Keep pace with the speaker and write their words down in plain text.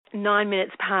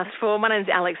4:09. My name's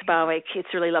Alex Barwick.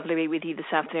 It's really lovely to be with you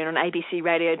this afternoon on ABC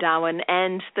Radio Darwin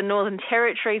and the Northern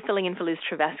Territory, filling in for Liz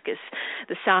Travaskis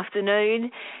this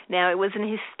afternoon. Now, it was an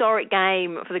historic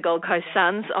game for the Gold Coast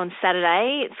Suns on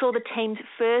Saturday. It saw the team's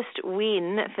first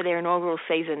win for their inaugural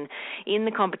season in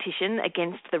the competition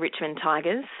against the Richmond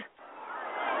Tigers.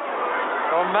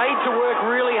 Well, made to work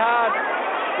really hard,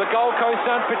 the Gold Coast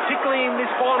Suns, particularly in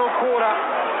this final quarter.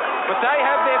 But they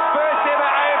have their first ever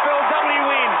AFLW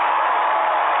win.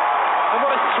 And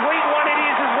what a sweet one it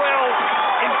is as well.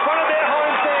 In front of their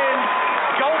home fans,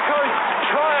 Gold Coast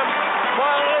triumph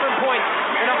by 11 points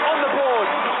and are on the board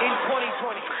in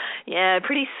 2020. Yeah,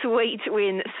 pretty sweet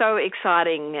win. So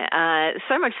exciting.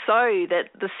 So much so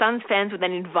that the Suns fans were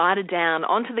then invited down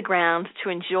onto the ground to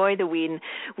enjoy the win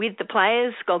with the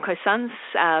players. Gold Coast Suns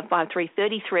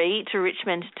 5-3-33 to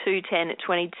Richmond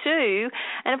 2-10-22.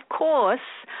 And of course,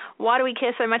 why do we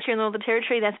care so much here in the Northern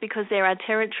Territory? That's because there are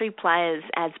territory players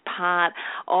as part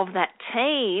of that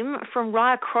team from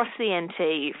right across the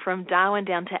NT, from Darwin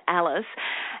down to Alice.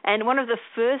 And one of the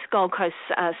first Gold Coast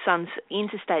Suns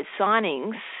interstate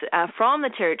signings from the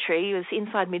Territory was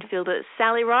inside midfielder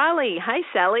Sally Riley. Hey,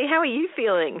 Sally, how are you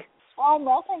feeling? I'm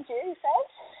well, thank you. Yourself?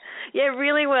 Yeah,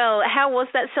 really well. How was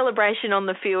that celebration on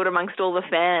the field amongst all the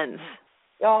fans?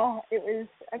 Oh, it was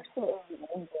absolutely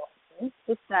amazing.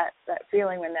 Just that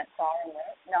feeling when that siren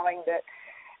went, knowing that,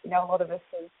 a lot of us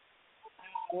have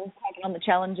taken on the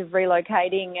challenge of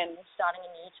relocating and starting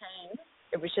a new team.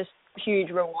 It was just a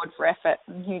huge reward for effort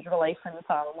and huge relief when the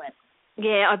siren went.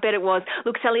 Yeah, I bet it was.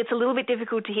 Look, Sally, it's a little bit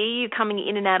difficult to hear you coming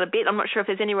in and out a bit. I'm not sure if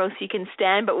there's anywhere else you can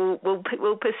stand, but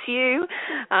we'll pursue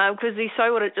because we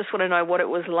just want to know what it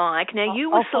was like. Now, you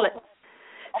were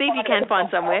see if you can find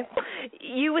somewhere.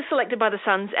 You were selected by the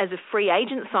Suns as a free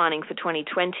agent signing for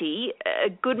 2020. A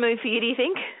good move for you, do you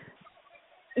think?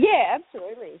 Yeah,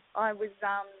 absolutely. I was,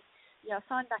 I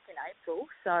signed back in April,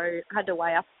 so I had to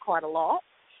weigh up quite a lot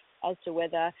as to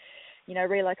whether,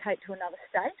 relocate to another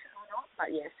state or not.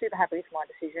 But yeah, super happy with my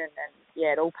decision, and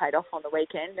yeah, it all paid off on the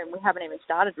weekend, and we haven't even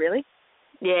started really.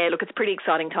 Yeah, look, it's pretty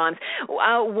exciting times.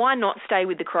 Why not stay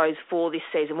with the Crows for this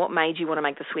season? What made you want to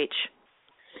make the switch?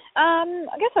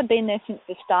 I guess I'd been there since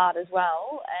the start as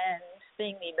well, and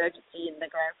being the emergency in the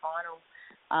grand final,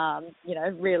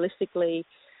 realistically,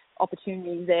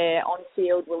 opportunities there on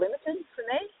field were limited for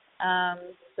me.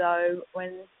 So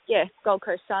when, Gold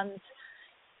Coast Suns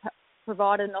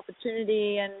provided an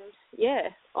opportunity and,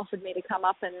 offered me to come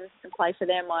up and play for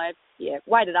them, I,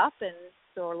 waited up and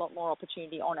saw a lot more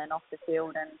opportunity on and off the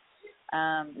field, and,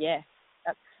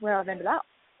 that's where I've ended up.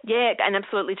 Yeah, and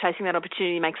absolutely chasing that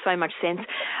opportunity makes so much sense.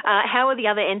 How are the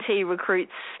other NT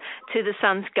recruits to the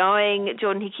Suns going?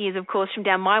 Jordan Hickey is, of course, from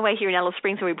down my way here in Alice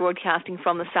Springs, where we're broadcasting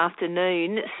from this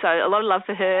afternoon. So a lot of love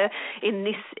for her in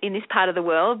this part of the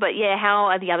world. But, how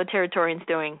are the other Territorians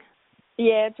doing?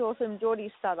 Yeah, it's awesome.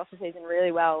 Geordie started off the season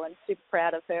really well and super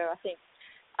proud of her. I think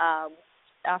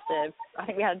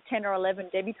we had 10 or 11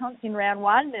 debutantes in round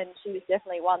one, and she was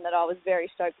definitely one that I was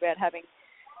very stoked about having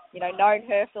known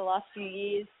her for the last few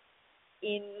years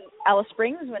in Alice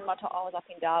Springs when I was up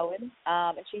in Darwin,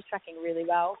 and she's tracking really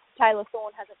well. Taylor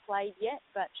Thorne hasn't played yet,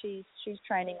 but she's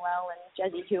training well, and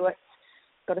Jazzy Hewitt's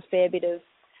got a fair bit of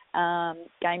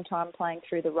game time playing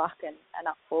through the ruck and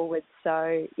up forward.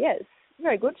 So, it's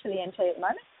very good for the NT at the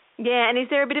moment. Yeah, and is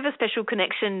there a bit of a special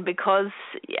connection because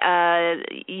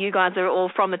you guys are all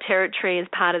from the Territory as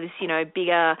part of this,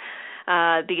 bigger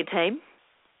team?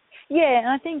 Yeah, and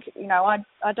I think,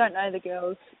 I don't know the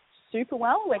girls super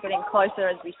well. We're getting closer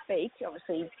as we speak,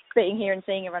 obviously being here and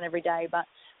seeing everyone every day, but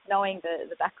knowing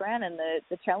the background and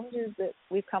the challenges that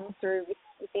we've come through with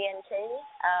the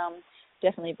NT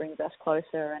definitely brings us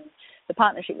closer. And the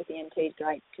partnership with the NT is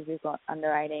great because we've got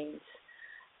under-18s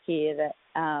here that,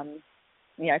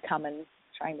 come and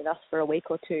train with us for a week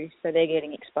or two. So they're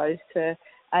getting exposed to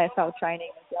AFL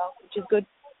training as well, which is good.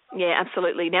 Yeah,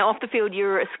 absolutely. Now, off the field,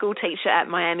 you're a school teacher at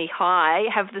Miami High.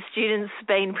 Have the students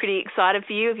been pretty excited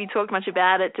for you? Have you talked much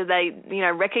about it? Do they,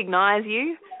 recognise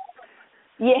you?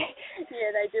 Yeah,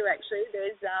 they do actually.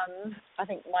 There's, I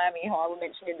think Miami High were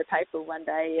mentioned in the paper one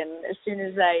day, and as soon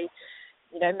as they,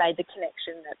 made the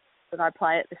connection that I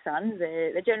play at the Suns,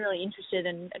 they're generally interested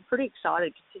and pretty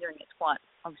excited, considering it's quite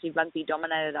obviously rugby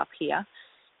dominated up here.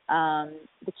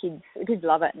 The kids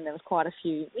love it, and there was quite a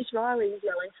few Miss Riley's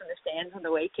yelling from the stands on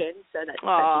the weekend, so that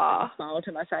put a smile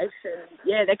to my face.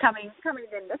 And they're coming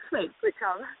again next week, which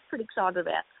I'm pretty excited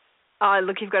about. Oh,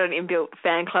 look, you've got an inbuilt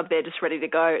fan club there just ready to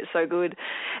go. It's so good.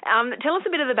 Tell us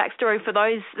a bit of the backstory for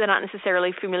those that aren't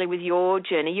necessarily familiar with your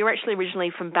journey. You're actually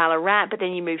originally from Ballarat, but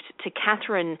then you moved to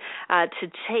Katherine to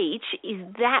teach. Is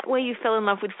that where you fell in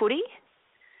love with footy?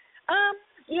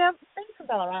 Yeah, being from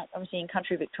Ballarat, obviously in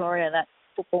country Victoria, that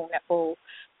football, netball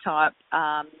type,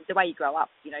 the way you grow up,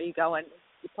 you go and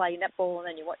you play netball and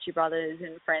then you watch your brothers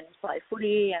and friends play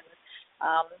footy, and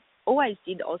always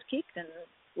did Auskick and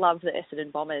loved the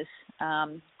Essendon Bombers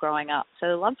growing up. So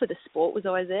the love for the sport was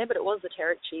always there, but it was the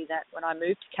territory that when I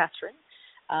moved to Katherine,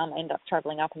 I ended up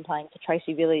travelling up and playing for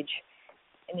Tracy Village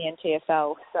in the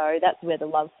NTFL. So that's where the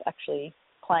love actually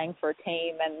playing for a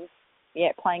team and,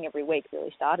 playing every week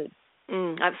really started.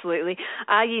 Absolutely.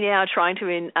 Are you now trying to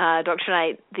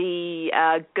indoctrinate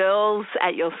the girls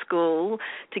at your school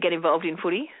to get involved in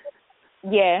footy?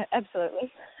 Yeah,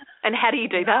 absolutely. And how do you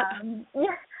do that?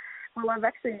 Well,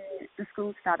 the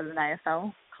school started an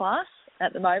AFL class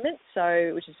at the moment,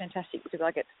 which is fantastic because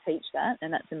I get to teach that,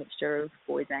 and that's a mixture of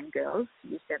boys and girls,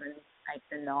 year 7, 8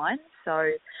 and 9.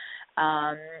 So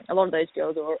a lot of those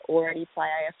girls already play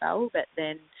AFL, but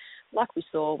then like we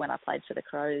saw when I played for the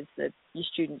Crows, that your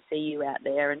students see you out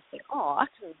there and think, oh,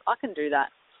 I can do that.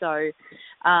 So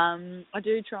I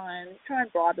do try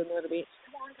and bribe them a little bit.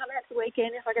 Come out to the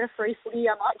weekend. If I get a free footy,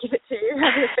 I might give it to you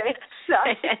as a fan.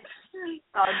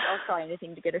 So I'll try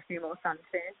anything to get a few more Suns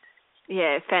fans.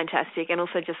 Yeah, fantastic. And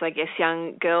also just, I guess,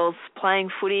 young girls playing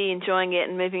footy, enjoying it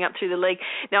and moving up through the league.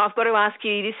 Now, I've got to ask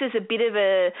you, this is a bit of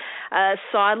a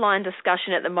sideline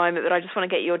discussion at the moment, but I just want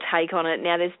to get your take on it.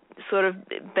 Now, there's sort of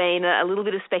been a little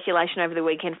bit of speculation over the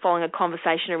weekend following a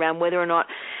conversation around whether or not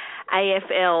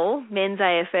AFL, men's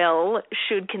AFL,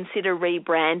 should consider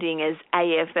rebranding as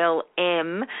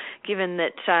AFLM, given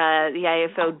that the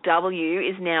AFLW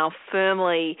is now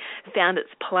firmly found its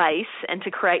place, and to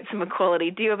create some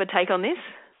equality. Do you have a take on this?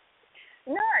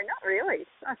 No, not really.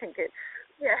 I think it's,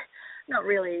 not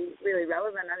really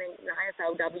relevant. I think the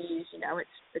AFLW,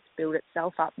 it's built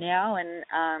itself up now, and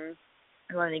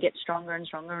it'll only get stronger and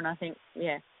stronger, and I think,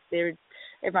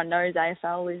 everyone knows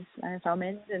AFL is AFL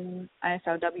men's and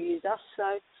AFLW is us, so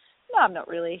no, I'm not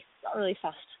really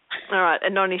fussed. All right, a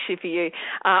non-issue for you.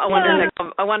 I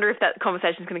wonder if that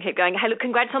conversation is going to keep going. Hey, look,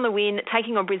 congrats on the win,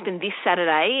 taking on Brisbane this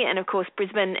Saturday, and of course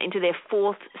Brisbane into their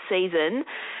 4th season.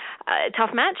 Tough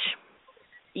match?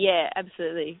 Yeah,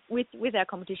 absolutely. With our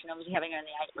competition obviously having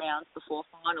only 8 rounds before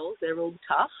finals, they're all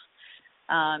tough.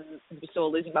 We saw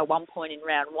losing by 1 point in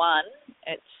round 1.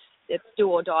 It's do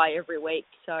or die every week.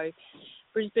 So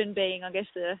Brisbane being, I guess,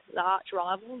 the arch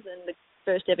rivals and the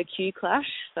first ever Q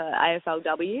clash for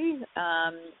AFLW,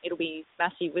 it'll be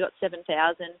massive. We've got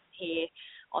 7,000 here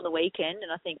on the weekend,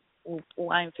 and I think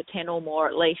we'll aim for 10 or more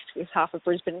at least, with half of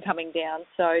Brisbane coming down.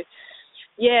 So,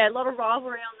 a lot of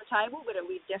rivalry on the table, but it'll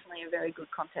be definitely a very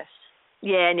good contest.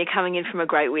 Yeah, and you're coming in from a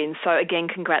great win. So, again,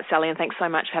 congrats, Sally, and thanks so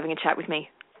much for having a chat with me.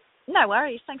 No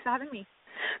worries. Thanks for having me.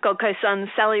 Gold Coast Suns,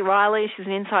 Sally Riley, she's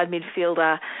an inside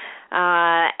midfielder,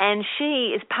 and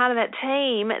she is part of that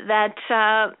team that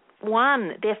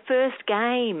won their first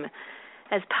game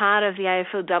as part of the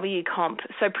AFLW comp.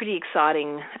 So pretty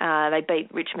exciting. They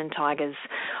beat Richmond Tigers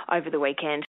over the weekend.